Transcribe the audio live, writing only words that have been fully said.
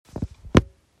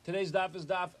Today's daf is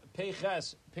daf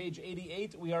Peiches, page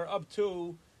 88. We are up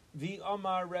to the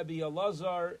Amar Rebbe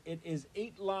Elazar. It is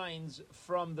 8 lines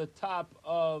from the top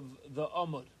of the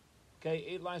Amud. Okay,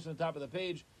 8 lines from the top of the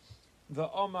page. The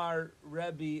Amar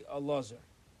Rebbe Elazar.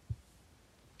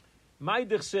 My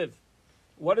Dichsiv.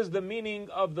 What is the meaning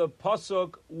of the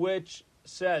pasuk which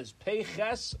says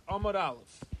Peiches Amar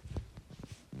Aleph?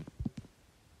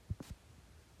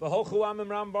 The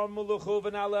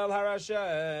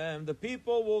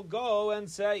people will go and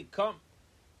say, come,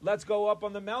 let's go up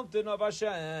on the mountain of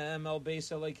Hashem, El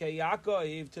Beis Elokei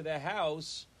Yaakov, to the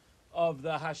house of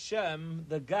the Hashem,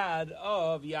 the God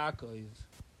of Yaakov.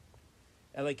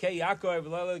 Elokei Yaakov,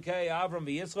 Elokei Avram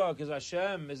v'Yitzchak is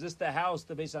Hashem. Is this the house,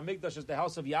 the Beis HaMikdash is the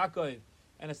house of Yaakov,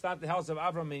 and it's not the house of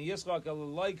Avram and Yitzchak,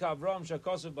 Elokei Avram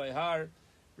Shakosav Bayhar.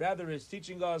 Rather, it's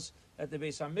teaching us that the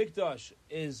Beis HaMikdash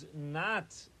is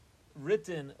not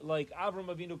written like Avram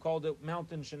Avinu called it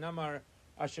Mountain Shenamar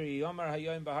Asher Yomar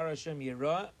Hayom Bahar Hashem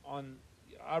Yirah. On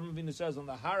Avram Avinu says on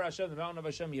the Har Hashem, the mountain of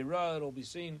Hashem Yirah, it'll be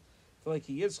seen. For like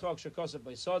Yitzchak Shekosef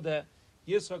Beisodeh,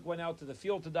 Yitzchak went out to the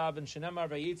field to daven Shenamar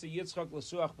Vayitza Yitzchak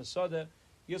L'Suach Besodeh.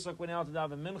 Yitzchak went out to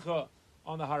daven Mincha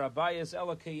on the Har Abayis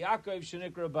Elokei Yaakov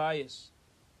Shenikra Abayis.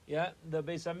 Yeah, the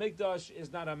Beis HaMikdash is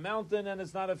not a mountain and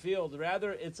it's not a field.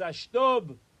 Rather, it's a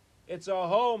shtub. It's a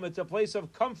home. It's a place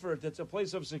of comfort. It's a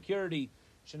place of security.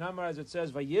 Shenamar, as it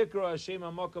says, Vayikra Hashem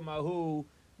HaMokom Ahu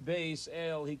Beis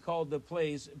El. He called the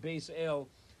place Beis El,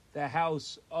 the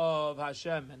house of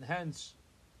Hashem. And hence,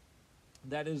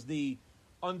 that is the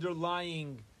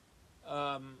underlying,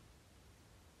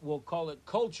 we'll call it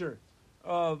culture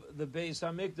of the Beis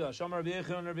HaMikdash. Amar Rabbi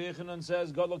Yechanan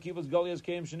says, God lo kivutz Goliath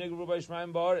came shenigru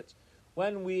b'Shemaim ba'aretz.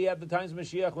 When we, at the times of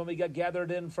Mashiach, when we get gathered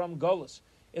in from Golus,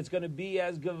 it's going to be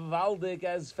as gewaldic,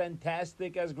 as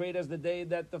fantastic, as great as the day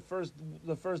that the first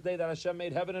day that Hashem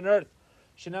made heaven and earth.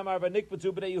 Shenamar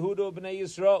v'nikbatu b'nei Yehuda b'nei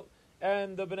Yisrael,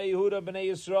 and the b'nei Yehuda b'nei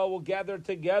Yisrael will gather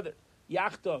together,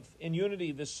 yachtov, in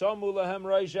unity. V'somu lahem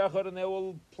reish echad, and they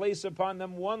will place upon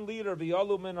them one leader.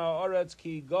 V'yalu min ha'aretz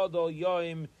ki gadol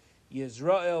yoim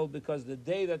Yisrael, because the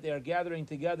day that they are gathering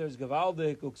together is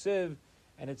gewaldic uksiv,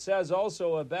 and it says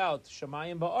also about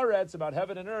Shemayim ba'aretz, about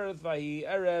heaven and earth. Vayi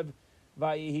erev.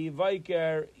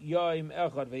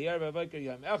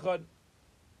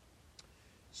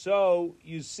 So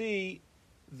you see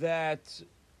that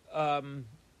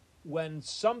when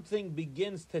something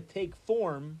begins to take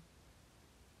form,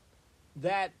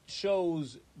 that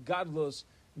shows godless,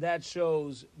 that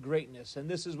shows greatness. And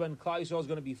this is when Klal Yisrael is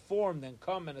going to be formed and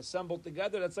come and assemble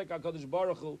together. That's like HaKadosh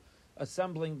Baruch Hu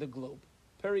assembling the globe.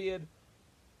 Period.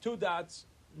 2 dots.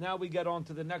 Now we get on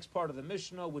to the next part of the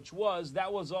Mishnah,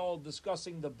 that was all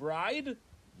discussing the bride,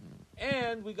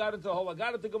 and we got into the whole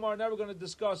Agadah Gemara. Now we're going to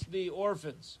discuss the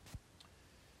orphans.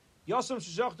 Yosem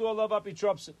sheshachtu alav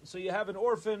apitropsin. So you have an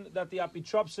orphan that the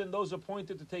apitropsin, those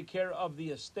appointed to take care of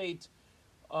the estate,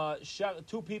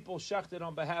 2 people shechted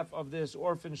on behalf of this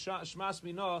orphan. Shmas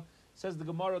Minah, says the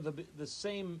Gemara, the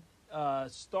same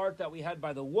start that we had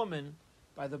by the woman,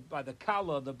 by the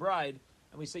Kala, the bride.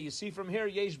 And we say, you see from here,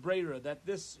 Yesh Breira, that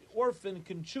this orphan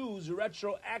can choose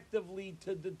retroactively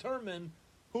to determine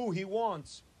who he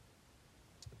wants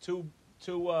to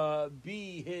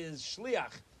be his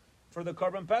shliach for the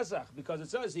Korban Pesach, because it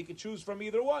says he could choose from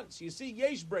either one. So you see,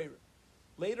 Yesh Breira.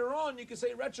 Later on, you can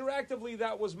say retroactively,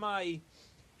 that was my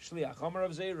shliach. Amar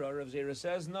Rav Zera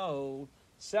says, no,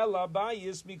 Sela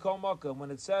Bayis Mikol Makom.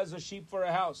 When it says a sheep for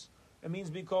a house, it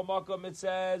means Mikol Makom, it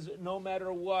says no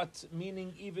matter what,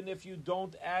 meaning even if you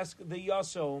don't ask the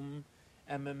Yasom,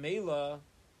 and Memela,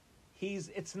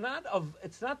 it's not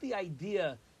the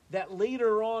idea that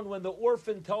later on when the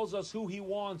orphan tells us who he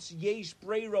wants, Yesh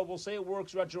Breira will say it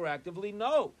works retroactively.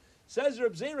 No. Says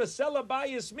Reb Zera, Sela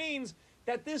Bayis means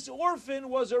that this orphan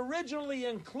was originally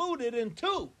included in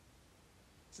 2.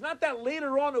 It's not that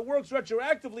later on it works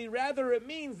retroactively, rather it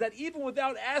means that even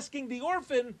without asking the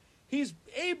orphan, he's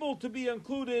able to be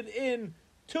included in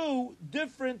 2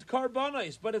 different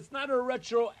karbanos, but it's not a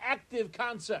retroactive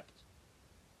concept.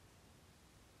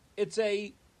 It's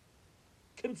a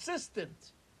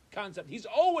consistent concept. He's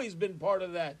always been part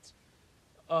of that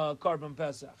Korban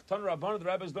Pesach. Tan Rabban, the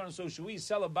rabbis learn, so shui,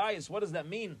 Selabayis, what does that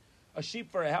mean? A sheep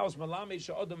for a house.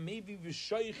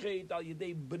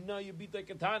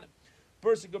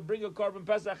 Person could bring a Korban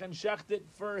Pesach and shecht it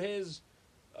for his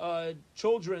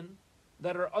children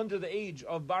that are under the age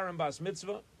of Bar and Bas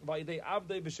Mitzvah, and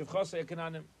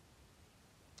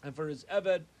for his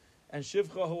Eved and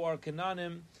Shivcha who are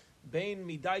Kananim, Bein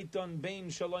Midaiton, Bein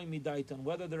Shalom Midaiton,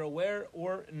 whether they're aware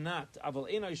or not.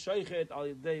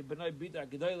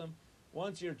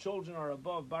 Once your children are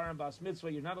above bar and bas mitzvah,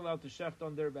 you're not allowed to shecht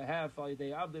on their behalf. Or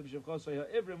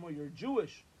you're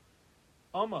Jewish,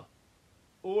 Amma,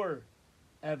 or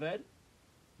Eved,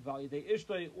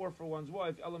 or for one's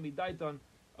wife, Elamidaitan,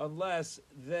 unless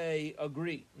they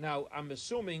agree. Now, I'm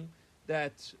assuming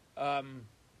that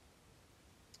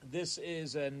this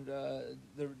is, and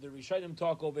the Rishonim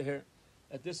talk over here,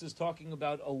 that this is talking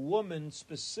about a woman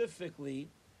specifically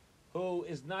who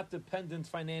is not dependent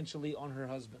financially on her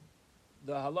husband.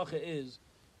 The halacha is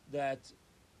that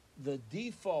the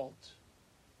default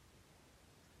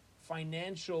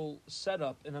financial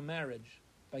setup in a marriage,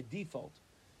 by default,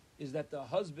 is that the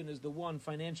husband is the one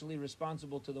financially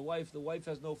responsible to the wife. The wife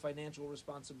has no financial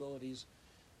responsibilities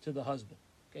to the husband.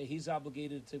 Okay, he's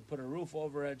obligated to put a roof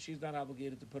over her head. She's not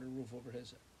obligated to put a roof over his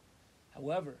head.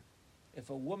 However, if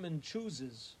a woman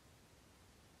chooses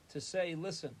to say,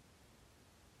 listen,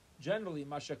 generally,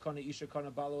 mashakana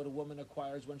ishakana balo, what a woman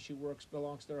acquires when she works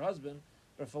belongs to her husband.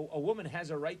 But if a woman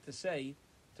has a right to say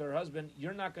to her husband,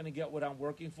 you're not going to get what I'm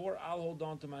working for, I'll hold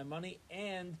on to my money,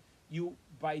 and you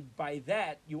by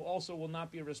that you also will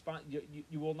not be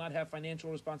you will not have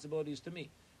financial responsibilities to me.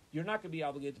 You're not going to be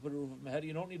obligated to put a roof over my head.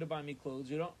 You don't need to buy me clothes.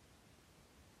 You don't.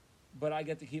 But I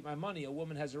get to keep my money. A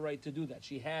woman has a right to do that.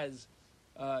 She has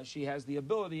the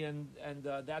ability, and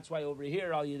that's why over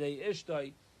here al yedei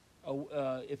ishtai.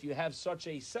 If you have such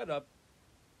a setup,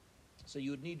 so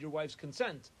you would need your wife's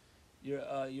consent,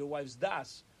 your wife's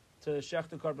das, to shech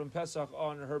the carbon pesach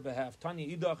on her behalf. Tanya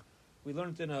idach, we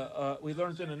learned in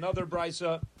another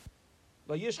brisa,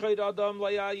 la yishchayid adam la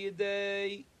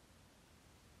yidei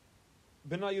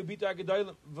b'na yubita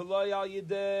gedaylim v'la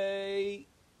yidei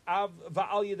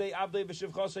va'al yidei avdei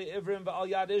v'shivchasei ivrim va'al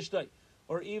yad ishtay,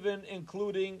 or even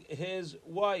including his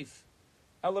wife.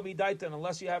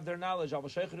 Unless you have their knowledge.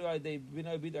 Okay,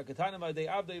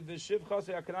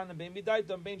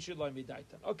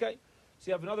 so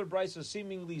you have another brisa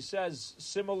seemingly says a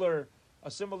similar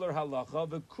halacha.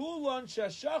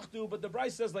 But the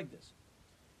brisa says like this: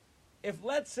 if,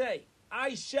 let's say,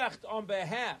 I shecht on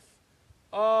behalf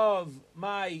of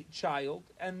my child,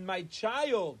 and my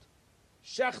child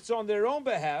shechts on their own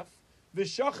behalf,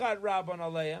 v'shachat rabban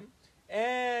aleim,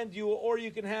 and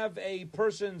you can have a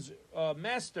person's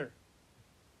master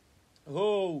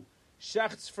who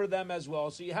shechts for them as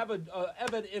well. So you have a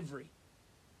Eved Ivri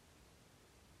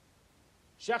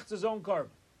shechts his own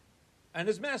carbon, and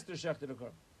his master shechted a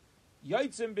carbon.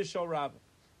 Yaitzim b'shal rabba,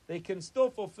 they can still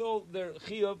fulfill their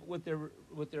chiyuv with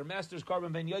their master's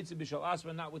carbon. Ben yaitzim b'shal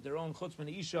asma, not with their own chutz min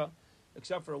isha,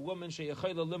 except for a woman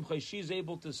sheyachayla limchay. She's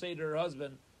able to say to her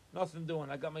husband, "Nothing doing.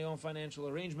 I got my own financial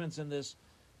arrangements in this."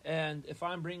 And if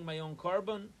I'm bringing my own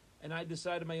carbon and I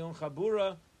decided my own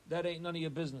chabura, that ain't none of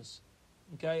your business.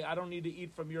 Okay, I don't need to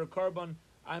eat from your carbon.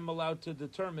 I'm allowed to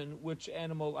determine which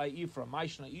animal I eat from.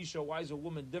 Maishna Isha, why is a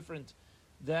woman different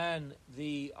than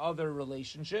the other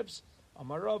relationships?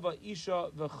 Amarava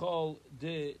Isha v'chol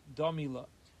de damila.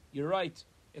 You're right.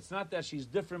 It's not that she's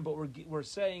different, but we're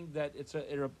saying that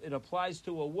it applies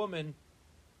to a woman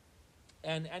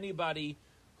and anybody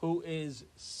who is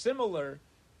similar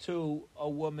to a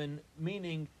woman,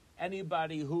 meaning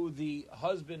anybody who the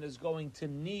husband is going to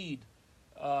need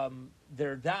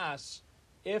their das.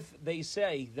 If they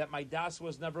say that my das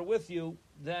was never with you,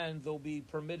 then they'll be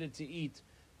permitted to eat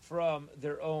from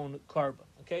their own carbon.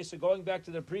 Okay, so going back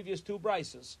to the previous two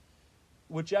brises,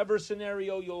 whichever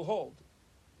scenario you'll hold,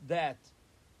 that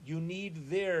you need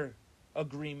their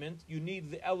agreement, you need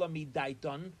the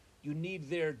elamidaiton, you need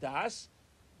their das.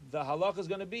 The halach is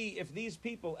going to be, if these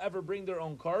people ever bring their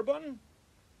own carbon,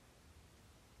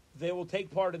 they will take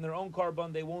part in their own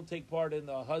carbon. They won't take part in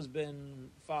the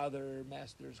husband, father,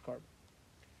 master's carbon.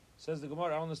 Says the Gemara, I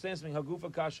don't understand something.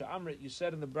 Hagufa kasha amrit. You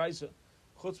said in the brisa,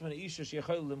 chutz min isha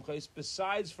sheyachol limchais,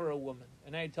 besides for a woman.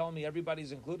 And now you're telling me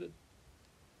everybody's included.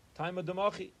 Time of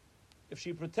demachi. If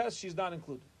she protests, she's not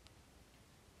included.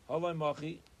 Halay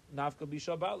machi nafka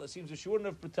bishabal. It seems that she wouldn't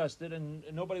have protested and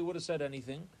nobody would have said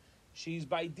anything. She's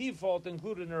by default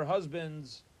included in her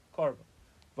husband's carbon.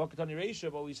 Vakatani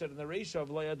Reisha, but we said in the Reisha of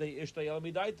Layadei Ishtay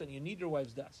Elamidaitan, you need your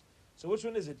wife's das. So which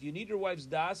one is it? Do you need your wife's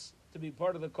das to be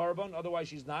part of the carbon, otherwise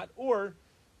she's not? Or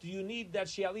do you need that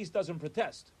she at least doesn't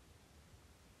protest?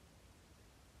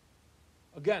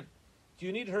 Again, do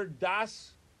you need her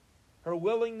das, her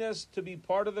willingness to be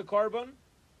part of the carbon?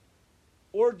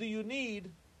 Or do you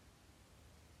need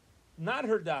not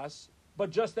her das, but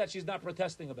just that she's not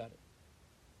protesting about it?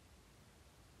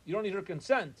 You don't need her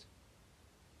consent.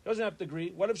 Doesn't have to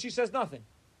agree. What if she says nothing?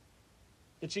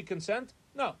 Did she consent?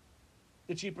 No.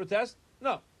 Did she protest?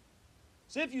 No.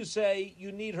 So if you say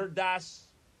you need her das,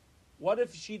 what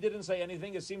if she didn't say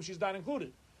anything? It seems she's not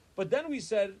included. But then we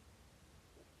said,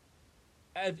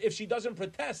 if she doesn't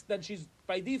protest, then she's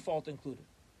by default included.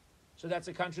 So that's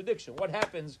a contradiction. What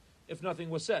happens if nothing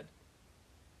was said?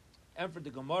 And for the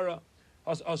Gemara,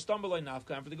 and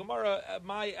for the Gemara,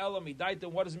 my elami daita.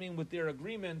 What does it mean with their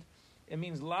agreement? It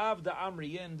means lav da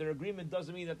amriyin. Their agreement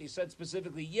doesn't mean that they said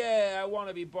specifically, "Yeah, I want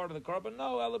to be part of the carbon."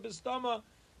 No, elabistama.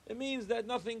 It means that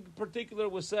nothing particular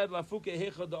was said. Lafuke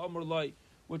hecha da amrlai,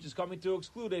 which is coming to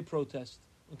exclude a protest.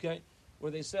 Okay,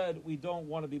 where they said we don't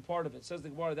want to be part of it. Says the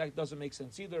Gemara, that doesn't make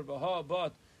sense either.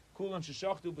 But kulan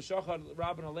sheshachtu b'shachar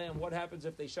rabban alayim. What happens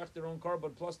if they shech their own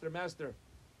carbon plus their master?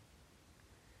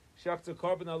 Shachta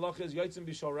carbon halacha is yaitzim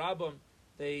b'shal rabban.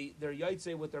 They're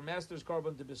yaitze with their master's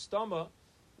carbon to bistama,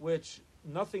 which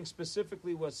nothing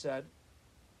specifically was said.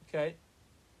 Okay,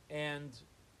 and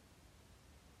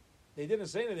they didn't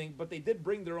say anything, but they did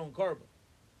bring their own carbon.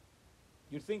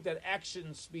 You'd think that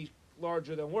actions speak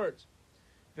larger than words.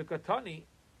 V'katani,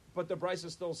 but the Brisa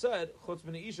still said, chutz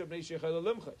b'nei isha b'nei sheichel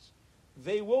limchas.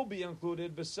 They will be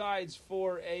included besides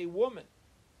for a woman.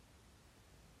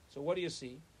 So what do you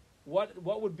see?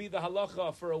 What would be the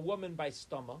halacha for a woman by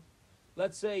stama?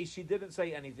 Let's say she didn't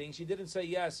say anything, she didn't say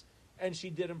yes, and she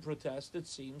didn't protest. It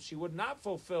seems she would not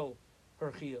fulfill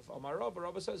her chiyuv. Amar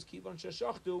Rabba says, kivan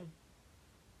sheshachtu,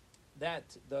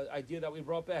 that the idea that we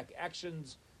brought back,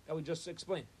 actions that we just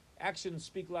explained, actions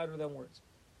speak louder than words.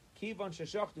 Kivan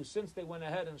sheshachtu, since they went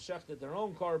ahead and shechted their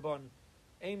own carbon,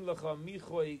 ein lecha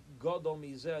michoy gadol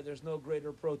mizeh, there's no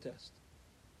greater protest.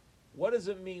 What does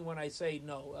it mean when I say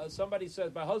no? Somebody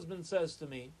says, my husband says to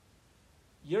me,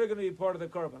 you're going to be part of the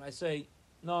carbon. I say,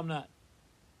 no, I'm not.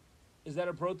 Is that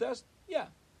a protest? Yeah.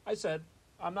 I said,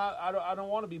 I'm not. I don't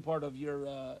want to be part of your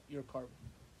carbon.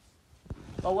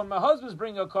 But when my husband's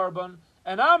bringing a carbon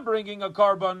and I'm bringing a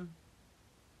carbon,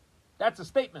 that's a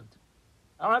statement.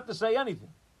 I don't have to say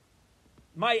anything.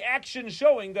 My action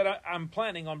showing that I'm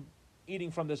planning on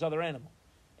eating from this other animal.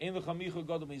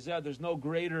 There's no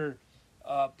greater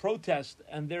protest,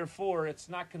 and therefore it's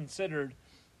not considered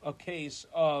a case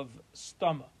of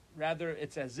stama. Rather,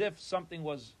 it's as if something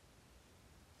was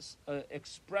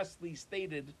expressly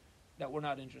stated that we're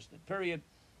not interested. Period.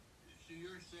 So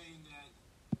you're saying that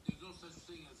there's no such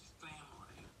thing as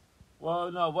family?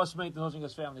 Well, no. What's making no such thing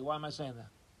as family? Why am I saying that?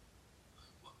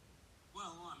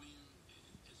 Well, I mean,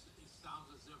 it sounds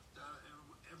as if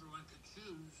everyone could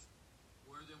choose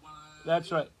where they want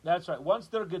to. That's right. Once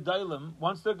they're gedalim,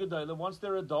 once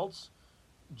they're adults,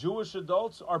 Jewish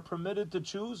adults are permitted to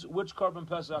choose which carbon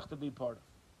pesach to be part of.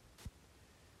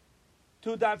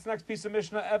 2 dots, next piece of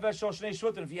Mishnah, Eved shel shnei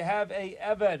shvutim. If you have a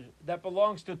Eved that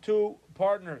belongs to 2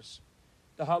 partners,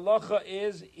 the halacha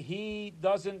is he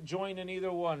doesn't join in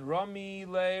either one. Rami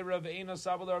le Rav Eina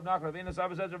Saba le Rav Nachman. Rav Eina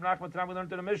Saba says Rav Nachman. Tonight we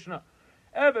learned in the Mishnah.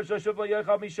 Eved shel shvutim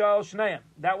yechal mishal shneim.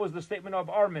 That was the statement of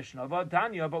our Mishnah. Of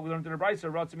Tanya, but we learned in the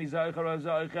Brisa. Ratzim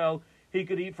izaychel. He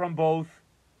could eat from both.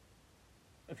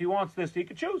 If he wants this, he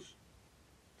could choose.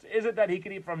 Is it that he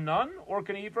can eat from none, or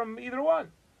can he eat from either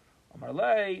one? Amar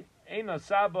lei Eina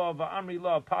Saba va'amri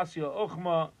la pasya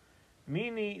uchma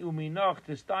mini uminach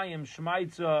tistayim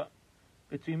shmaitza.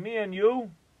 Between me and you,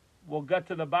 we'll get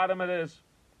to the bottom of this.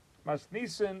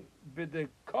 Masnisen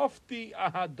b'dekofti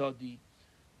ahadadi.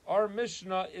 Our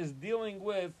Mishnah is dealing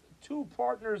with 2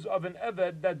 partners of an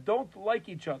Eved that don't like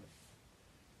each other.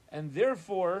 And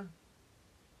therefore,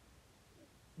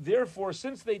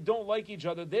 since they don't like each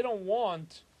other, they don't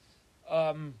want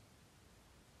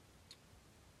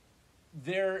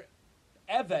their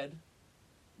Eved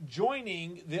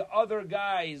joining the other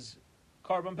guy's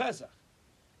carbon pesach,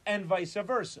 and vice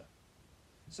versa.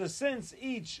 So since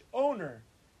each owner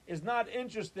is not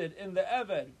interested in the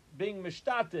Eved being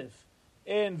mishtatif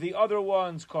in the other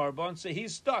one's carbon, so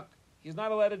he's stuck. He's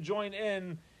not allowed to join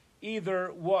in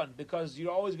either one, because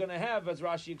you're always going to have, as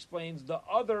Rashi explains, the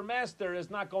other master is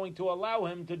not going to allow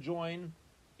him to join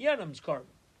Yenam's carbon.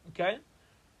 Okay?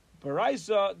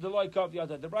 Baraisa, the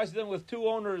Baraisa dealing with 2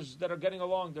 owners that are getting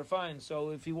along, they're fine. So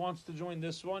if he wants to join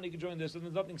this one, he can join this, and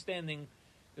there's nothing standing,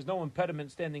 there's no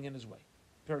impediment standing in his way.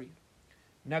 Period.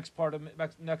 Next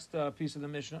piece of the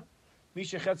Mishnah.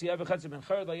 Misha Chetzi Eved Chetzi Ben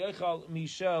Chayr Layochal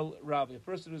Mishel Ravi. A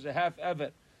person who's a half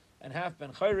Evet and half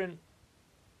Ben Chayrin,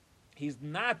 he's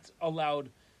not allowed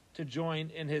to join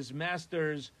in his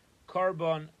master's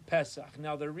carbon Pesach.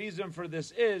 Now the reason for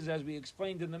this is, as we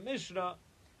explained in the Mishnah,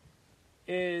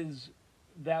 is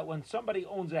that when somebody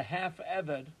owns a half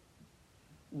Eved,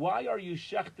 why are you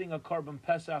shechting a carbon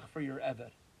Pesach for your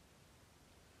Eved?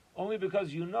 Only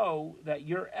because you know that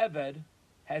your Eved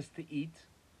has to eat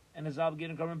and is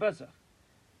obligated to carbon Pesach.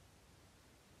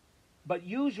 But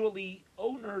usually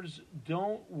owners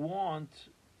don't want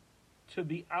to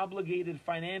be obligated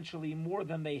financially more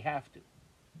than they have to.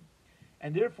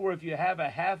 And therefore, if you have a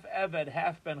half Eved,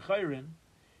 half Ben Chayrin,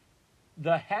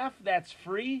 the half that's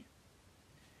free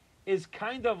is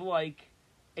kind of like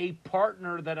a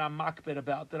partner that I'm makbid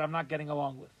about, that I'm not getting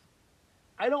along with.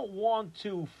 I don't want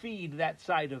to feed that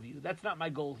side of you. That's not my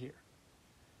goal here.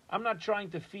 I'm not trying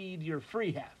to feed your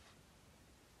free half.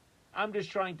 I'm just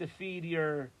trying to feed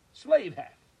your slave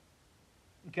half.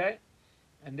 Okay?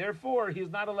 And therefore, he's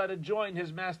not allowed to join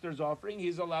his master's offering.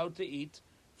 He's allowed to eat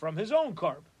from his own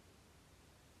carb.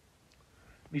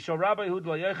 It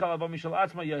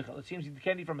seems he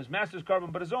can't eat from his master's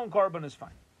carbon, but his own carbon is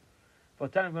fine.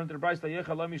 There's another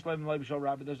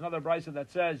brisa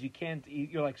that says you can't eat,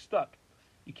 you're like stuck.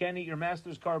 You can't eat your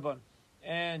master's carbon,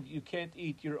 and you can't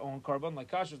eat your own carbon.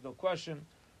 Like Kasha's no question.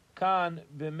 Kan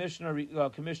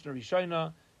b'mishnah commissioner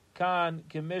Rishayna, kan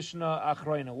commissioner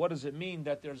Achrayna. What does it mean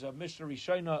that there's a Mishnah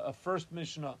Rishayna, a first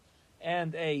Mishnah,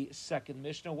 and a second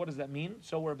Mishnah? What does that mean?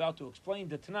 So we're about to explain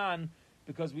the Tanan,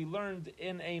 because we learned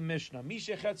in a Mishnah.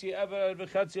 If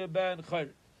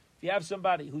you have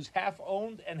somebody who's half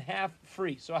owned and half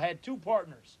free. So I had two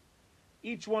partners.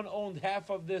 Each one owned half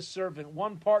of this servant.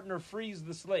 One partner frees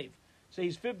the slave. So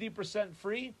he's 50%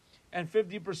 free and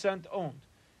 50% owned.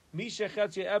 What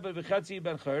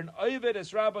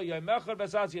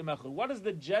is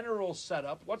the general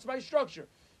setup? What's my structure?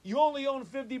 You only own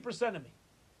 50% of me.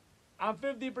 I'm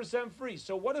 50% free.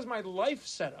 So what is my life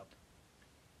setup?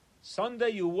 Sunday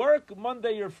you work,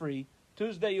 Monday you're free.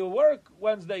 Tuesday you work,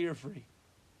 Wednesday you're free.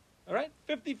 All right?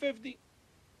 50-50.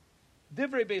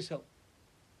 Divrei Beis Hill.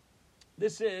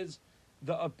 This is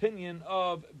the opinion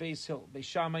of Beis Hill. Beis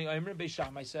Shammai Omer, Beis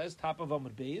Shammai says, top of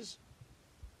Amud Beis,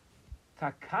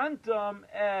 Takantam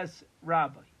es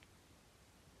Rabbi.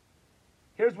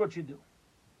 Here's what you do.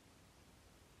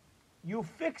 You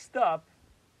fixed up,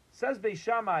 says Beis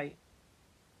Shammai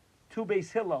to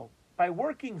Beis Hillel, by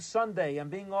working Sunday and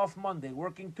being off Monday,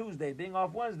 working Tuesday, being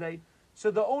off Wednesday,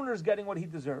 so the owner's getting what he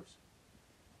deserves.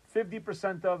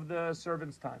 50% of the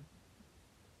servant's time.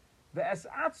 But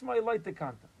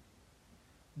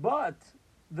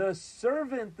the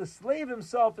servant, the slave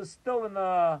himself, is still in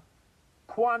a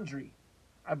quandary.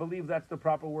 I believe that's the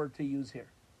proper word to use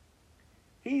here.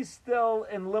 He's still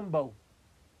in limbo.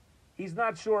 He's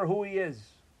not sure who he is.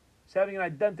 He's having an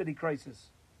identity crisis.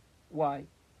 Why?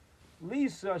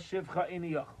 Lisa shivcha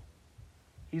iniyach.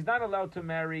 He's not allowed to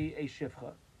marry a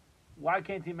shivcha. Why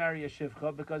can't he marry a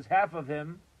shivcha? Because half of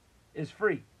him is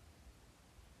free.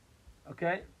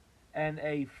 Okay? And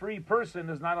a free person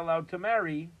is not allowed to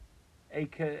marry a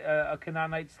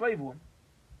Canaanite slave woman.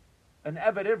 An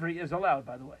Eved Ivri is allowed,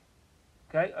 by the way.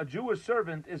 Okay? A Jewish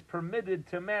servant is permitted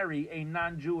to marry a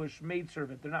non-Jewish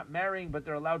maidservant. They're not marrying, but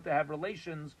they're allowed to have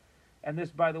relations. And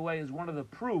this, by the way, is one of the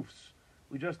proofs.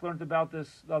 We just learned about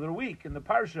this the other week in the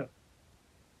Parsha,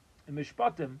 in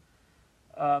Mishpatim.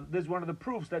 This is one of the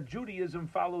proofs that Judaism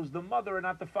follows the mother and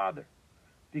not the father.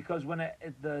 Because when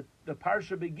the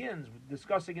Parsha begins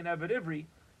discussing an Eved Ivri,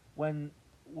 when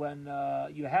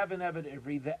you have an Eved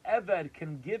Ivri, the Eved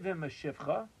can give him a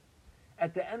shivcha.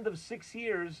 At the end of 6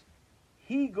 years,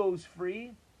 he goes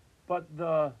free, but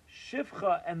the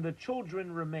shivcha and the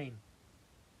children remain.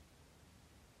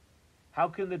 How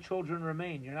can the children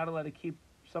remain? You're not allowed to keep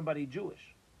somebody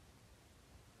Jewish.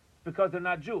 Because they're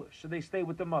not Jewish, so they stay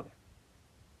with the mother.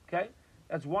 Okay?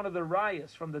 That's one of the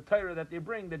rayas from the Torah that they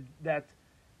bring, that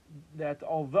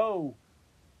although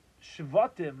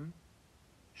Shvatim,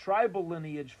 tribal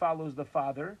lineage, follows the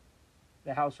father,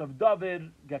 the house of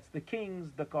David gets the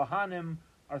kings, the Kohanim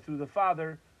are through the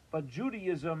father, but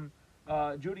Judaism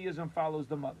follows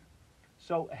the mother.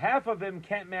 So half of him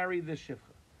can't marry the Shivcha.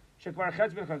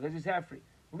 Because he's half free.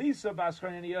 Lisa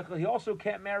he also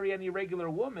can't marry any regular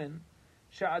woman,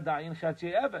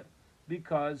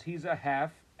 because he's a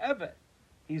half Eved.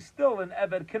 He's still an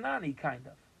Eved Kanani, kind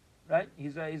of. Right?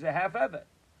 He's a half Eved.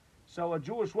 So a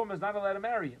Jewish woman is not allowed to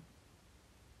marry him.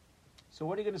 So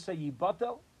what are you going to say,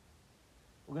 Yibatel?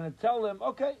 We're going to tell him,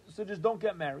 okay, so just don't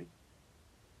get married.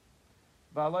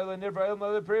 One of the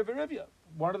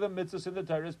mitzvahs in the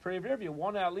Torah is Perivivya.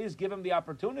 Want to at least give him the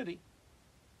opportunity.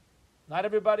 Not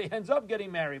everybody ends up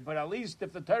getting married, but at least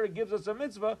if the Torah gives us a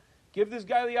mitzvah, give this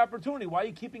guy the opportunity. Why are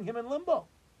you keeping him in limbo?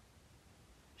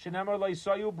 They're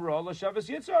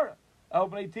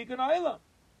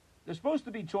supposed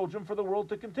to be children for the world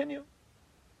to continue.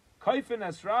 So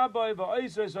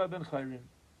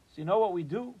you know what we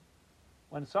do?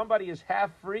 When somebody is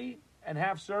half free and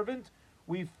half servant,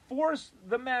 we force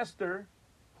the master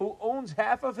who owns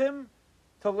half of him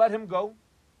to let him go,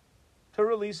 to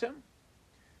release him.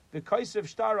 But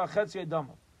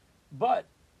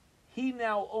he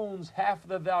now owns half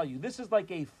the value. This is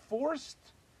like a forced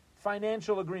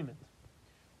financial agreement.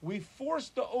 We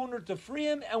forced the owner to free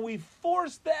him, and we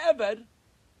forced the Eved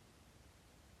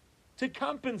to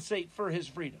compensate for his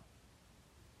freedom.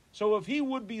 So if he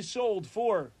would be sold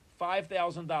for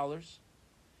 $5,000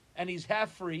 and he's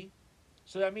half free,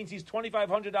 so that means he's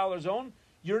 $2,500 owned,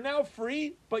 you're now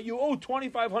free, but you owe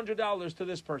 $2,500 to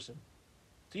this person,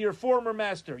 to your former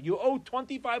master. You owe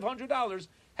 $2,500,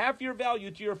 half your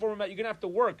value to your former master. You're going to have to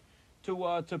work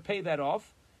to pay that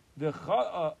off. The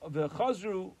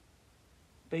Chazru,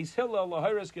 Beis Hillel,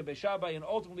 Lahiris Beis Shabai, and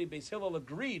ultimately Beis Hillel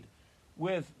agreed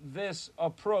with this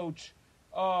approach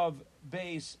of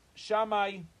Beis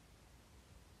Shammai,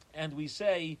 and we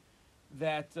say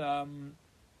that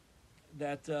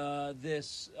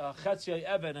this Chetzi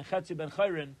Eben and Chetzi Ben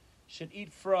Chayrin should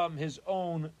eat from his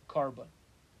own carbon.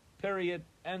 Period.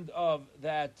 End of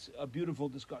that beautiful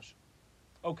discussion.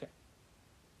 Okay.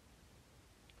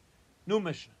 New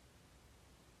Mishnah.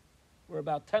 We're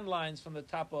about 10 lines from the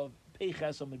top of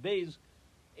Peiches Amud Beis,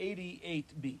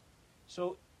 88b.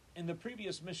 So, in the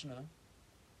previous Mishnah,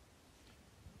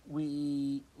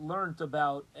 we learned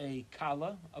about a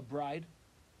Kala, a bride.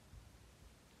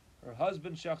 Her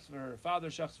husband shechs for her, her father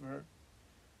shechs for her.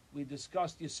 We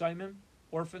discussed Yisaimim,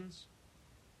 orphans.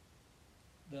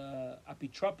 The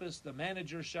Apitropis, the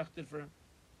manager, shechted for her.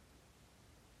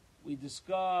 We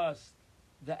discussed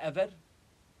the Eved,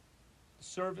 the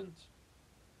servant.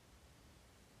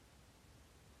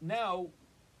 Now,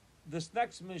 this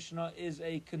next Mishnah is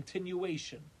a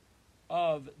continuation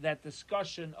of that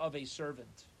discussion of a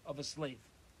servant, of a slave.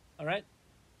 All right?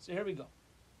 So here we go.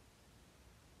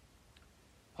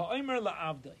 Ha'omer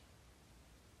la'avdai.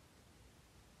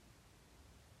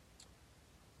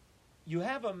 You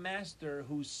have a master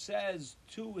who says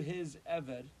to his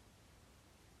Eved,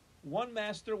 one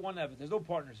master, one Eved. There's no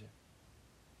partners here.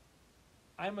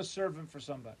 I'm a servant for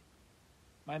somebody.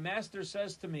 My master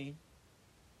says to me,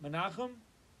 Menachem,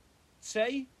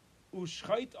 Tzei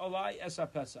u'shchait alai es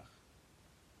ha-Pesach.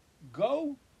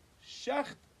 Go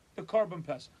shecht the carbon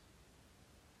Pesach.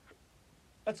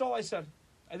 That's all I said.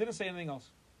 I didn't say anything else.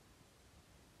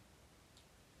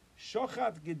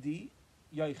 Shochat gedi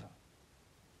yoicha.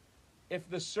 If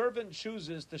the servant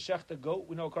chooses to shecht a goat,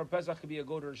 we know carbon Pesach could be a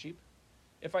goat or a sheep.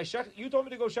 If I shecht, you told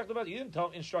me to go shecht the Pesach. You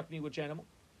didn't instruct me which animal.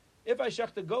 If I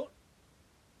shecht a goat,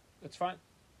 that's fine.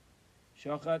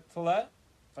 Shochat taleh.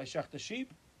 If I shecht a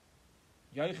sheep,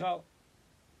 yoichal,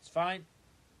 it's fine.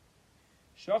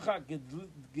 Shochat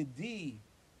gedi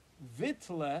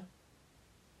vitle.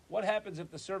 What happens if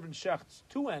the servant shechts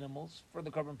two animals for the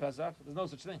carbon Pesach? There's no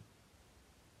such thing.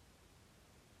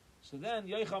 So then,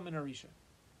 yoichal min harisha.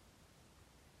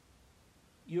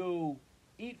 You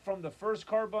eat from the first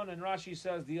carbon, and Rashi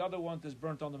says the other one is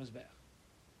burnt on the mizbeach.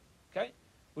 Okay?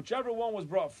 Whichever one was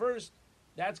brought first,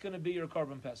 that's going to be your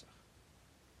carbon Pesach.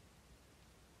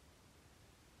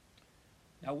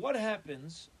 Now, what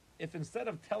happens if instead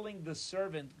of telling the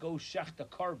servant, go shech the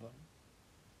carbon,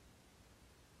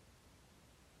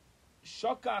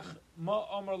 shokach ma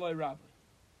amar loy rabbi.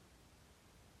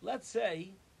 Let's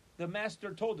say the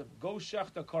master told him, go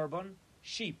shech the carbon,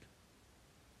 sheep.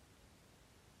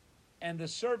 And the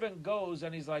servant goes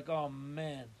and he's like, oh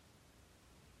man,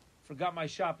 forgot my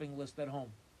shopping list at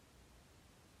home.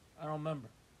 I don't remember.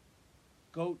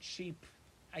 Goat, sheep,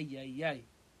 ay, ay, ay.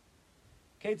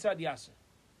 Ketzad yaseh.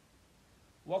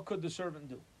 What could the servant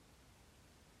do?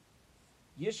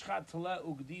 Yishchat taleh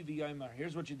ugdi v'yoymar.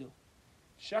 Here's what you do.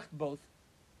 Shecht both.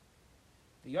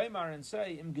 V'yoymar and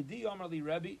say, im gedi yomer li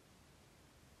Rebbe,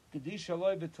 gedi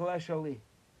shaloi v'taleh shali.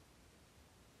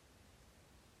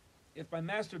 If my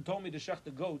master told me to shecht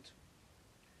the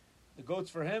goat's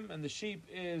for him, and the sheep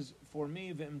is for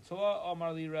me. V'imtala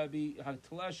amar li Rebbe,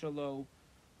 ha'taleh shalo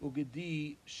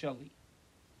ugedi shali.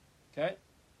 Okay?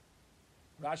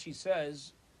 Rashi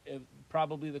says,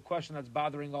 probably the question that's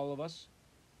bothering all of us,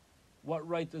 what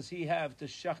right does he have to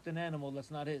shecht an animal that's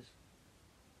not his?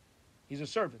 He's a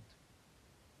servant.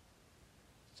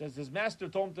 It says his master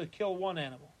told him to kill one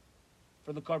animal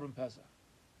for the carbon Pesach.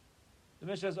 The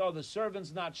Mishnah says, oh, the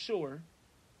servant's not sure.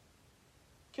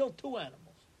 Kill two animals.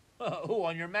 Who,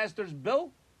 on your master's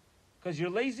bill? Because you're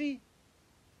lazy?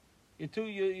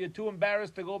 You're too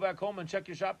embarrassed to go back home and check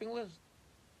your shopping list?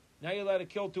 Now you're allowed to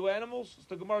kill two animals? So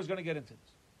the Gemara is going to get into this.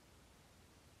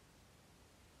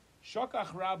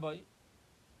 Shokach Rabbi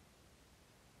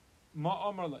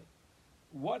Ma'amarle.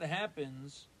 What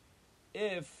happens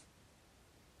if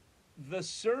the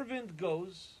servant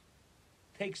goes,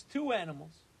 takes two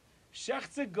animals,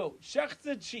 shechts a goat, shechts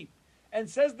a sheep, and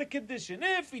says the condition,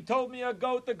 if he told me a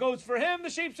goat, the goat's for him, the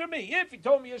sheep's for me. If he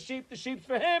told me a sheep, the sheep's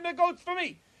for him, the goat's for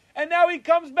me. And now he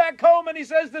comes back home and he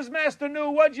says to his master,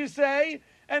 "No, what'd you say?"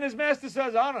 And his master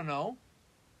says, "I don't know.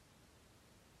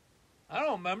 I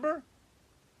don't remember.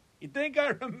 You think I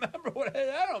remember what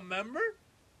I don't remember?"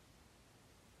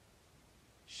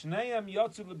 Shneim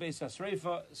yotzu lebeis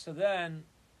hasreifa. So then,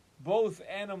 both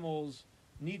animals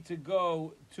need to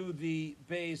go to the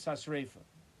beis hasreifa.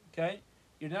 Okay,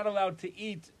 you're not allowed to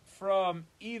eat from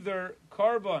either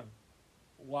korban.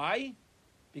 Why?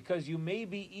 Because you may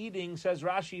be eating, says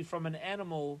Rashi, from an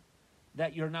animal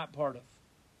that you're not part of.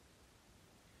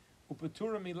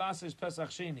 Upetura milases pesach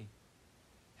sheni.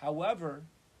 However,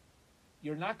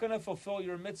 you're not going to fulfill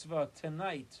your mitzvah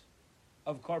tonight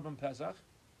of korban pesach,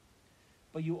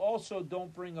 but you also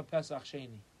don't bring a pesach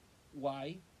sheni.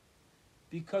 Why?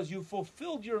 Because you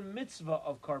fulfilled your mitzvah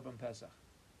of korban pesach.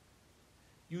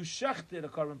 You shechted a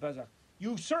korban pesach.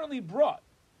 You certainly brought.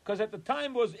 Because at the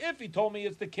time was, if he told me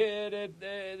it's the kid,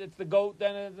 it's the goat,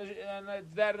 then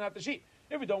it's that and not the sheep.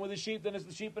 If he told me the sheep, then it's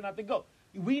the sheep and not the goat.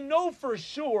 We know for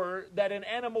sure that an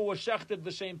animal was shechted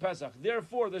the same Pesach.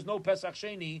 Therefore, there's no Pesach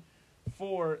Sheni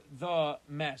for the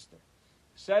master.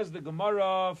 Says the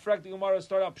Gemara, Frek the Gemara,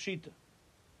 start up Pshita.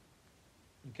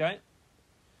 Okay?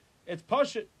 It's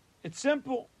Pashut. It's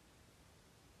simple.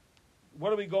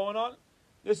 What are we going on?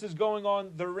 This is going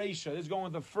on the Reisha. This is going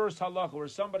on the first halacha, where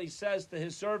somebody says to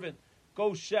his servant,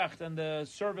 "Go shecht," and the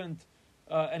servant,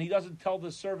 and he doesn't tell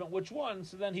the servant which one,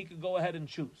 so then he could go ahead and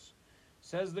choose.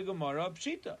 Says the Gemara,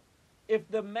 Pshita. If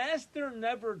the master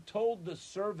never told the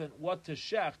servant what to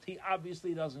shecht, he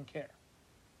obviously doesn't care.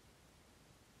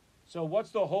 So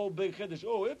what's the whole big chiddush?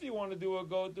 Oh, if you want to do a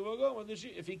goat, do a goat.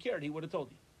 If he cared, he would have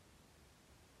told you.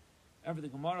 And for the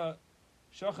Gemara,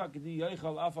 Shachak di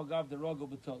yeichal afagav the rogel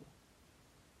b'tola.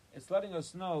 It's letting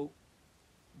us know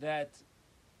that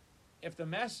if the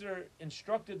master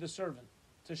instructed the servant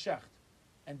to shecht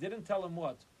and didn't tell him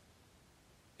what,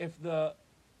 if the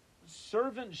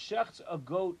servant shechts a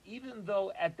goat, even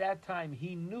though at that time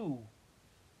he knew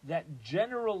that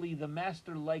generally the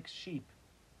master likes sheep,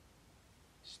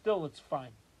 still it's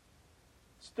fine.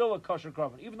 Still a kosher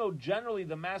korban. Even though generally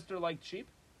the master liked sheep,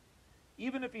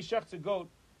 even if he shechts a goat,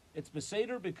 it's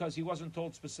beseder because he wasn't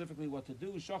told specifically what to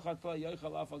do. Shachat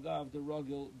yoichal afagav the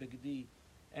rogil begdi,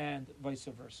 and vice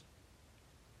versa.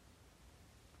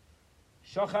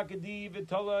 Shachat gedi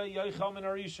v'tola yoichal min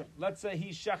harishon. Let's say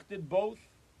he shechted both.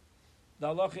 The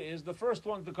halacha is the first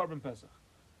one, the korban pesach.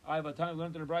 I have a time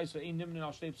learned in the brayso ein nimnin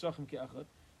al shtei pesachim ke'achad.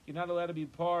 You're not allowed to be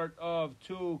part of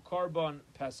two korban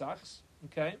pesachs.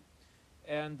 Okay,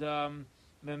 and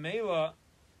memela.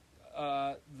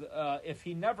 If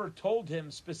he never told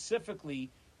him specifically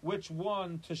which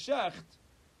one to shecht,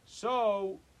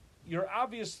 so you're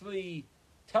obviously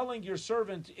telling your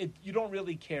servant you don't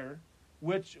really care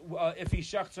which if he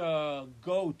shechts a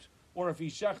goat or if he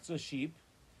shechts a sheep.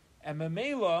 And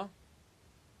memela,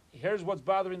 here's what's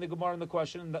bothering the Gemara in the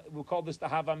question. We'll call this the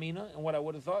Havamina, and what I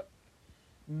would have thought.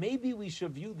 Maybe we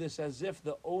should view this as if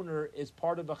the owner is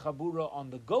part of a chabura on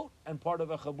the goat and part of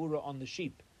a chabura on the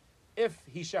sheep, if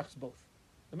he shechts both.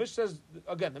 The Mishnah says,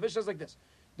 again, the Mishnah says like this.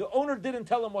 The owner didn't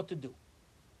tell him what to do.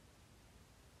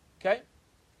 Okay?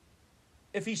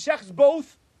 If he shechts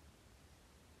both,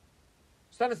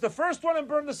 so then it's the first one and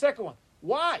burn the second one.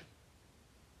 Why?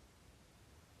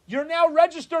 You're now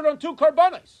registered on two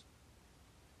karbanos.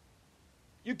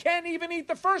 You can't even eat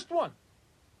the first one.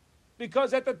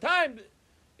 Because at the time,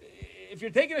 if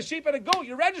you're taking a sheep and a goat,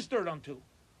 you're registered on two.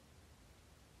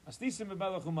 Asnisim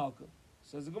b'melech u'malka.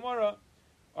 Says the Gemara,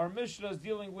 our Mishnah is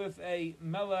dealing with a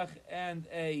melech and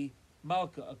a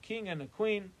malka, a king and a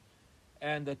queen.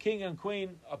 And the king and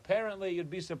queen, apparently you'd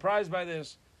be surprised by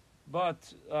this,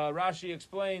 but Rashi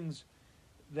explains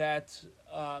that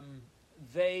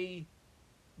they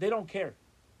don't care.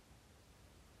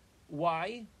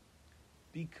 Why?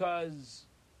 Because,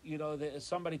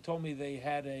 somebody told me they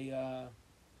had a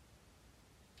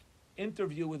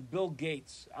interview with Bill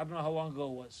Gates. I don't know how long ago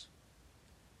it was.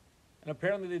 And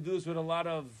apparently they do this with a lot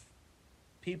of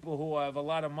people who have a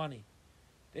lot of money.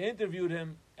 They interviewed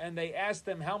him and they asked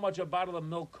him how much a bottle of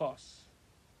milk costs.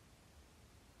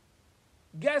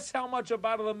 Guess how much a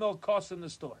bottle of milk costs in the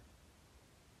store?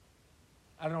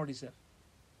 I don't know what he said.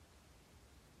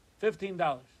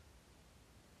 $15.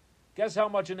 Guess how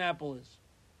much an apple is?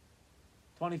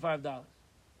 $25.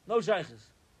 No shaykhs.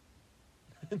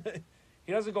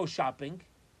 He doesn't go shopping.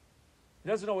 He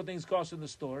doesn't know what things cost in the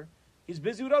store. He's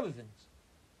busy with other things.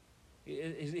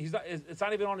 He's not, it's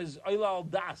not even on his Oila al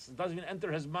Das. It doesn't even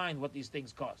enter his mind what these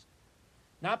things cost.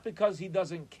 Not because he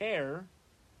doesn't care,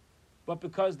 but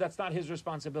because that's not his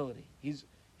responsibility. He's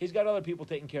got other people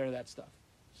taking care of that stuff.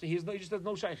 So he just has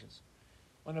no shaykhs.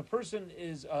 When a person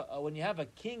is, when you have a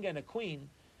king and a queen,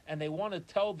 and they want to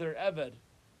tell their eved,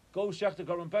 go shech the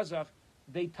Korban Pesach,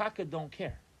 they taka don't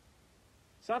care.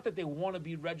 It's not that they want to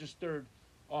be registered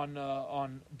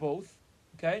on both.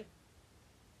 Okay.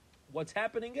 What's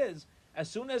happening is, as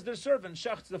soon as their servant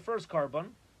shechts the first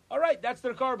carbon, all right, that's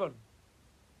their carbon.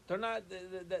 They're not.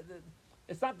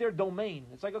 It's not their domain.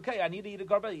 It's like, okay, I need to eat a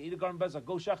carbon. Eat a Korban Pesach.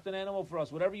 Go shecht an animal for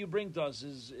us. Whatever you bring to us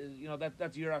is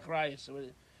that's your achrayus. So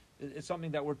it's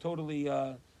something that we're totally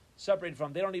separated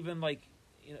from. They don't even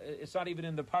it's not even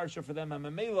in the parsha for them. And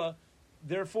Mamela,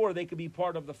 therefore, they could be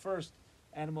part of the first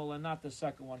animal and not the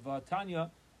second one. V'hatanya,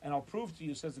 and I'll prove to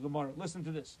you, says the Gemara. Listen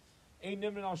to this. Ein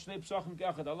nimrin al shnei psachim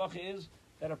kechad. Halacha is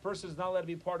that a person is not allowed to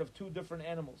be part of two different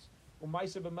animals.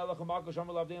 Umayse b'melech u'malka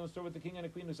shamar lavdeim, stood with the king and the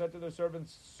queen, who said to their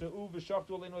servants, Se'u v'shachtu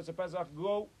aleinu as a Pesach,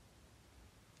 go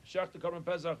shach the Korban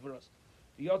Pesach for us.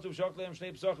 V'yatu v'shach lehem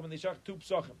shnei psachim, and they shach two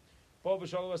psachim. Po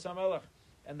v'shalu as hamelech,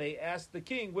 and they asked the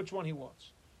king which one he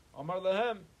wants. Amar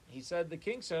lehem, he said, the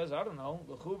king says, I don't know,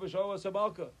 l'chu v'shalu as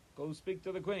hamalka, go speak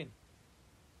to the queen.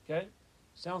 Okay?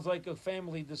 Sounds like a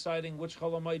family deciding which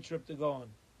Cholamite trip to go on.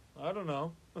 I don't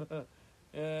know.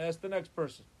 Ask the next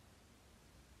person.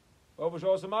 They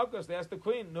asked the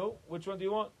queen, no, which one do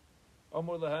you want?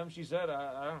 Amar lehem, she said,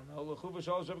 I don't know. L'chu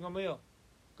v'shalu Rabbi Gamliel.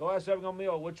 Go ask Rabbi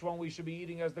Gamliel which one we should be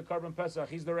eating as the Korban Pesach.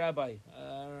 He's the rabbi.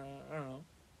 I don't know.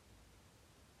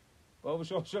 Rabbi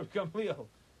Gamliel.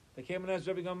 They came and asked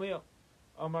Rabbi Gamliel.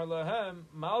 Amar lehem,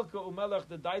 malka umelech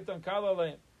the daitan kala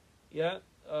lehem. Yeah,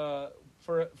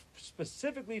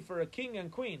 specifically for a king and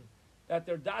queen, that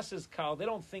their das is kal, they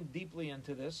don't think deeply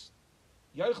into this.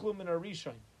 Yaichlu min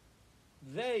arishon,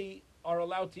 they are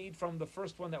allowed to eat from the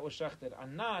first one that was shechted.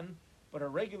 Anan, but a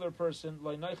regular person,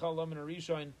 loy naichal lo min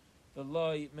arishon, the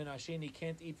loy min asheni,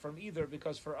 can't eat from either,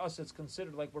 because for us it's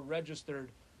considered like we're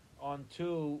registered on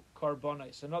two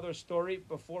karbonis. Another story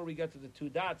before we get to the two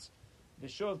dots.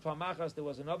 V'shod pamachas, there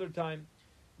was another time.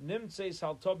 Nimtzeis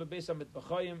halta bebeis hamit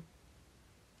b'chayim.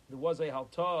 There was a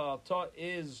halta. Halta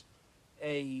is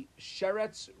a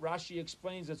sheretz. Rashi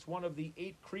explains it's one of the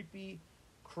 8 creepy,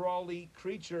 crawly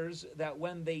creatures that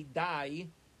when they die,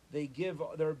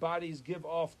 their bodies give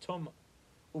off tumah.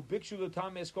 Ubikshu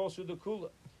l'tames kol sudakula.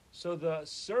 So the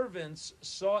servants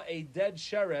saw a dead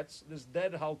sheretz, this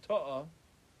dead halta,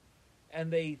 and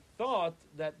they thought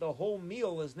that the whole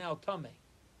meal is now tameh,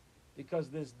 because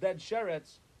this dead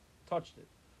sheretz touched it.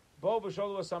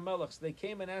 They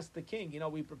came and asked the king,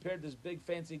 we prepared this big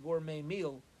fancy gourmet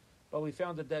meal, but we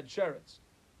found a dead sheretz.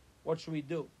 What should we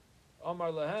do?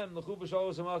 Amar lehem,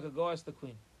 go ask the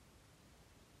queen.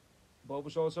 Amar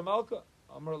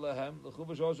lehem,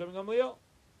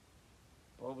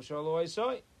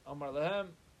 Amar lehem,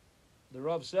 the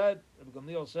Rav said, Rabbi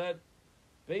Gamliel said,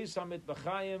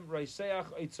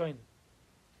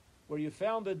 where you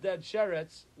found the dead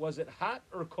sheretz, was it hot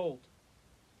or cold?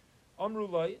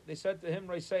 Amrulai, they said to him,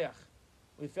 Reiseach,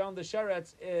 we found the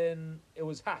sheretz it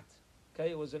was hot. Okay,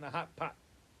 it was in a hot pot.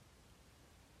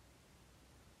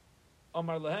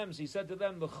 Amar lehem, he said to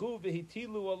them, L'chu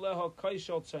v'hitilu aleha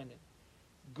kaishal tzainin.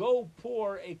 Go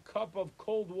pour a cup of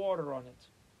cold water on it.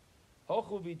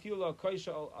 Hochu v'hitilu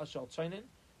kaishal ashal tzainin.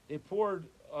 They poured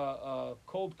a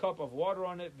cold cup of water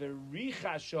on it,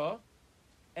 v'richasha,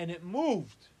 and it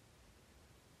moved.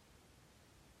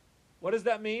 What does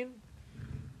that mean?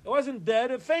 It wasn't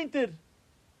dead, it fainted.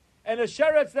 And a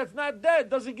sheretz that's not dead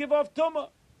doesn't give off tumah.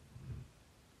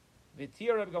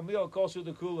 V'tir Rabbi Gamliel calls to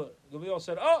the kula. Gamliel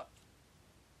said,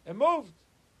 it moved.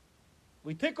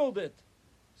 We tickled it.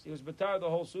 So he was betar the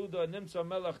whole suda. Nimsa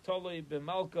melech tolei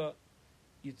b'malka.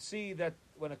 You'd see that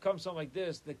when it comes something like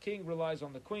this, the king relies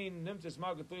on the queen. Nimtzes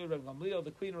malka tluya Rabbi Gamliel. The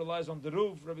queen relies on the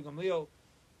ruv, Rabbi Gamliel.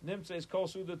 Nimtzes kol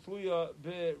suda tluya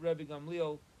be Rabbi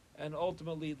Gamliel. And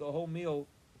ultimately, the whole meal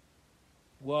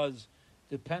was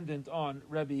dependent on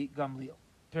Rabbi Gamliel.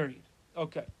 Period.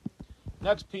 Okay.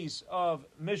 Next piece of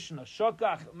Mishnah.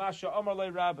 Shokach masha amar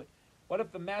le Rabbi. What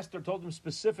if the master told him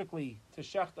specifically to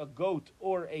shecht a goat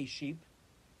or a sheep,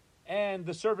 and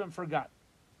the servant forgot?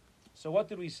 So what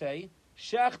did we say?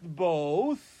 Shecht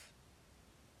both,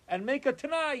 and make a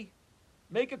tanai,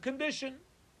 make a condition,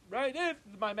 right? If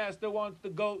my master wants the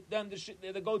goat, then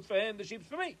the goat's for him, the sheep's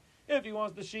for me. If he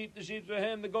wants the sheep's for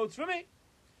him, the goat's for me.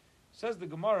 Says the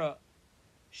Gemara,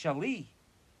 Shali,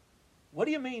 what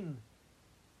do you mean?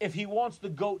 If he wants the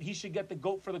goat, he should get the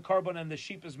goat for the carbon and the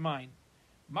sheep is mine.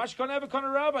 Mashkan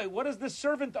Evakana Rabbi, what does this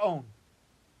servant own?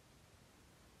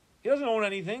 He doesn't own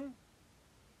anything.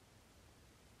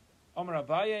 Amar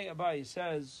Abaye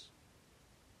says,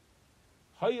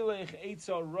 Haylech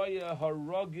Eitza Raya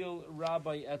Haragil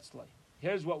Rabbi Etzlai.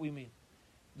 Here's what we mean.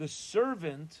 The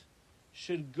servant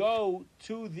should go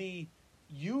to the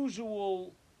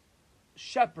usual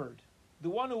shepherd, the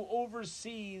one who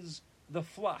oversees the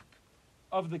flock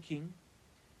of the king,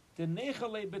 the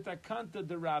nechale betakanta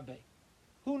de rabbe,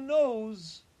 who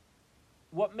knows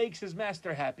what makes his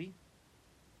master happy,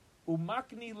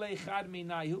 umakni lechad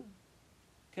minayu,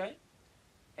 okay,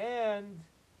 and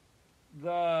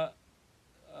the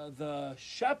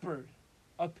shepherd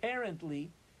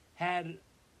apparently had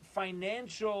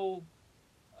financial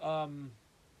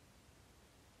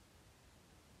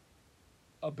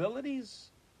abilities.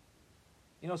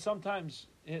 You know, sometimes,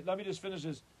 let me just finish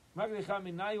this.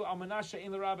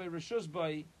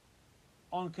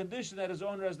 On condition that his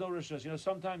owner has no rishus. You know,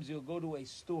 sometimes you'll go to a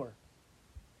store,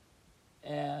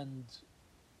 and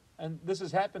this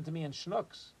has happened to me in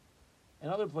Schnucks and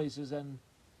other places, and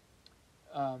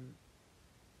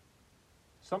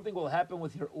something will happen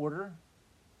with your order.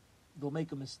 They'll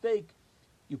make a mistake.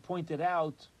 You point it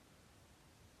out,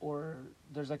 or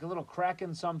there's like a little crack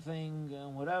in something,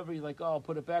 and whatever. You're like, oh, I'll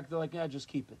put it back. They're like, yeah, just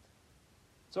keep it.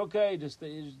 It's okay.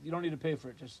 You don't need to pay for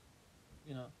it. Just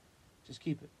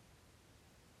keep it.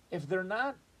 If they're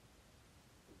not,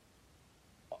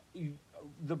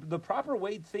 the proper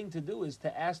thing to do is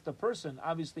to ask the person,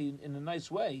 obviously in a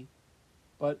nice way,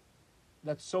 but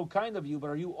that's so kind of you, but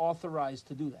are you authorized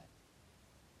to do that?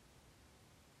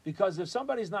 Because if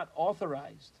somebody's not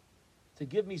authorized to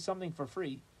give me something for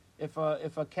free, if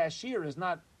a cashier is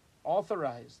not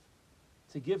authorized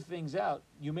to give things out,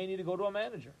 you may need to go to a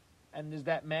manager. And is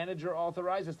that manager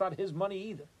authorized? It's not his money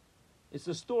either. It's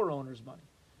the store owner's money.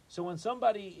 So when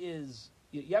somebody is,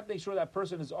 you have to make sure that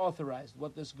person is authorized.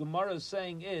 What this Gemara is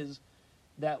saying is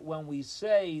that when we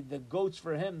say the goats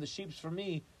for him, the sheep's for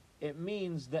me, it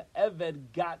means the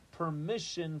Eved got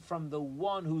permission from the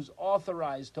one who's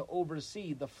authorized to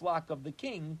oversee the flock of the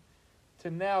king to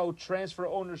now transfer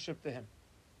ownership to him.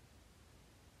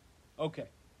 Okay.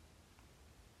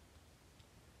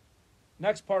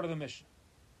 Next part of the mission.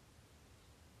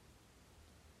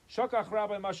 Shakach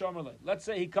Rabbi Masha Amrle. Let's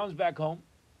say he comes back home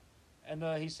and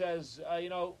he says,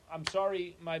 I'm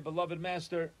sorry, my beloved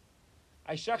master.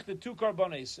 I shachted 2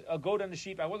 karbones, a goat and a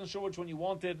sheep. I wasn't sure which one you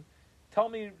wanted. Tell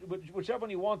me whichever one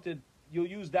you wanted, you'll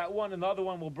use that one, and the other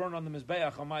one will burn on the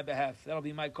Mizbeach on my behalf. That'll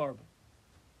be my carbon.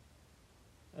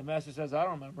 The master says, I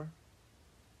don't remember.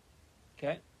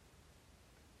 Okay?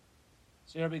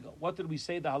 So here we go. What did we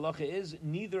say the halacha is?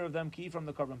 Neither of them ki from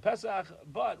the carbon Pesach,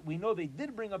 but we know they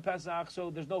did bring a Pesach, so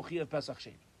there's no chi of Pesach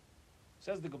Sheni.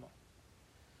 Says the Gemara.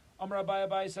 Amar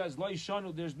Abai says, Lo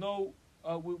yishanu, there's no,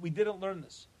 we didn't learn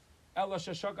this. Ela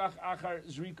sheshakach achar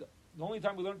zrika. The only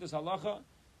time we learned this halacha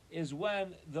is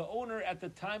when the owner at the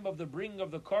time of the bringing of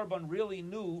the carbon really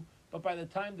knew, but by the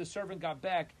time the servant got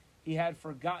back, he had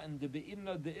forgotten the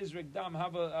be'inna the izrik dam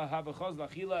havachaz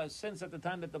lachila. Since at the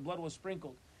time that the blood was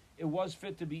sprinkled, it was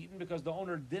fit to be eaten because the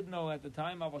owner did know at the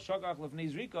time. Avashakach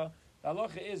lefnei zrika. The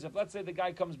halacha is, if let's say the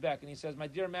guy comes back and he says, "My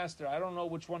dear master, I don't know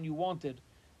which one you wanted.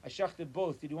 I shachted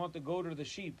both. Did you want the goat or the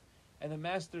sheep?" And the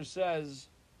master says,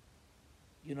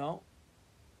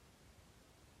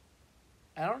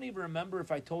 I don't even remember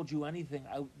if I told you anything.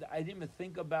 I didn't even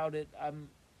think about it.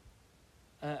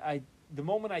 The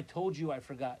moment I told you, I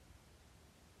forgot.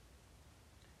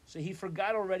 So he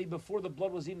forgot already before the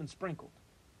blood was even sprinkled.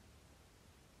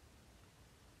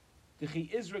 So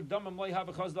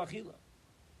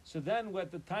then,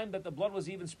 at the time that the blood was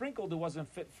even sprinkled, it wasn't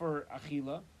fit for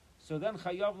achila. So then,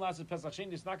 chayav lasted Pesach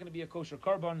Sheni. It's not going to be a kosher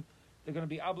carbon. They're going to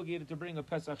be obligated to bring a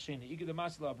Pesach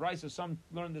Sheni. Some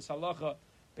learn this halacha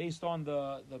based on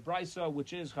the brisa,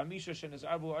 which is chamisha shenes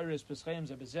arvu iris peschayim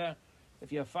zebezer.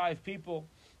 If you have 5 people,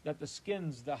 that the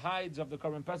skins, the hides of the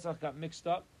carbon Pesach got mixed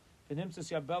up, and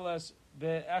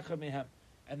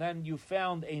then you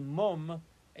found a mum,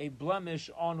 a blemish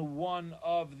on one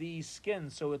of these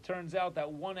skins. So it turns out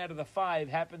that 1 out of the 5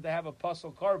 happened to have a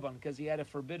puzzle carbon because he had a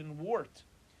forbidden wart.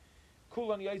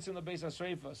 Kulan yaitz the Beis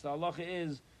HaSreifa. So the halacha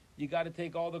is you got to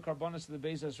take all the carbonas to the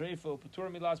Beis HaSreifa. Patur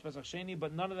milas Pesach Sheni,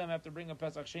 but none of them have to bring a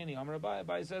Pesach Sheni. Amar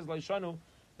Abai says Laishanu.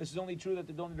 This is only true that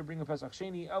they don't need to bring a Pesach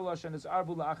Sheni. Elash and his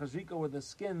arbu la'achazrika, where the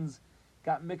skins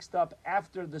got mixed up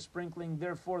after the sprinkling.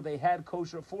 Therefore, they had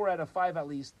kosher. 4 out of 5 at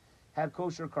least had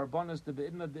kosher carbonas. The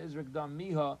beidna the izrik dam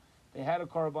miha. They had a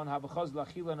carbon habachaz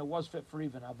lachila, and it was fit for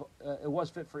even. It was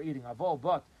fit for eating. Avol,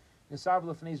 but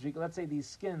let's say these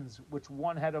skins, which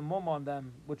one had a mum on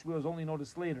them, which was only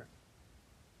noticed later,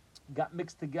 got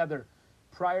mixed together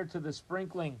prior to the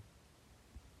sprinkling.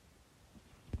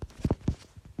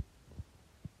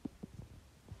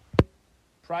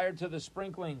 Prior to the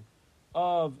sprinkling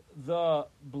of the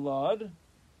blood.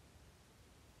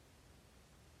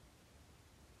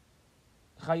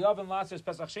 Chayav and Lasis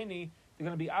Pesach Sheni, they're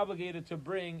going to be obligated to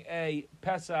bring a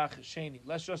Pesach Sheni.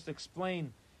 Let's just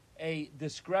explain a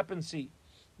discrepancy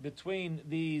between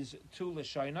these two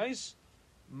Lashainos.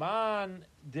 Man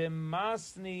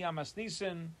demasni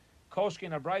amasnisin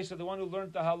koshkin abraisa, the one who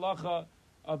learned the halacha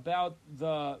about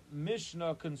the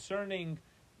Mishnah concerning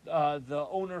the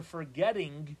owner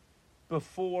forgetting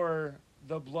before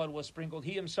the blood was sprinkled.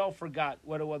 He himself forgot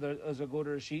whether it was a goat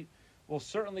or a sheep. Will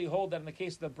certainly hold that in the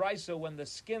case of the brisa, when the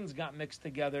skins got mixed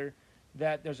together,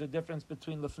 that there's a difference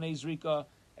between lefnei zrika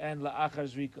and la'achar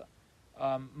zrika.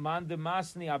 Man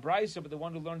demasni abraisa, but the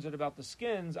one who learns it about the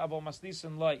skins, avo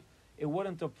masnisin light. It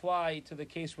wouldn't apply to the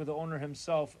case where the owner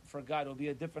himself forgot. It will be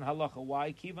a different halacha.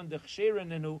 Why? Kivan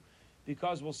dechsherininu,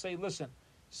 because we'll say, listen,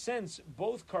 since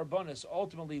both karbonis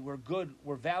ultimately were good,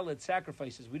 were valid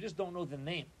sacrifices, we just don't know the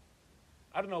name.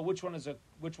 I don't know which one's a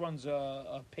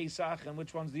Pesach and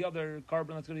which one's the other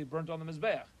carbon that's going to be burnt on the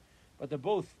mizbeach, but they're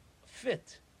both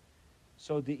fit.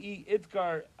 So the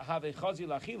itkar have a chazi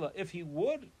lachila. If he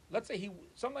would, let's say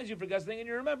sometimes you forget something and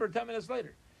you remember 10 minutes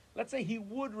later. Let's say he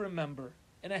would remember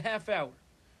in a half hour.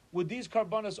 Would these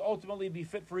karbonos ultimately be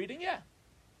fit for eating? Yeah.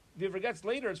 If he forgets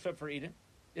later, it's fit for eating.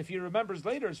 If he remembers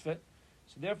later, it's fit.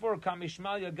 So therefore,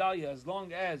 kamishmal yagalya, as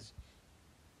long as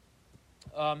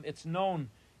it's known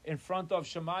in front of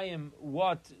Shemayim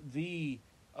what the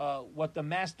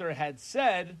master had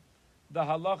said, the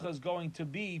halacha is going to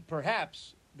be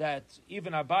perhaps that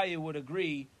even Abaye would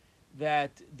agree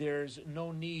that there's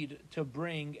no need to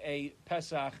bring a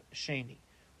Pesach Sheni.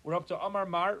 We're up to Amar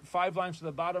Mar, 5 lines to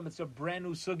the bottom. It's a brand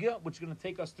new sugya, which is going to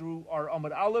take us through our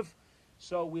Amud Aleph.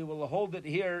 So we will hold it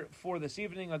here for this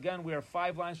evening. Again, we are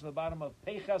 5 lines from the bottom of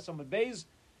Peichas Amud Beis,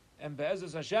 and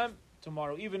Be'ezus Hashem,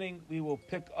 tomorrow evening we will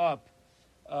pick up.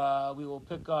 From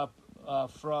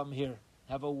here.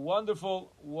 Have a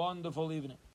wonderful, wonderful evening.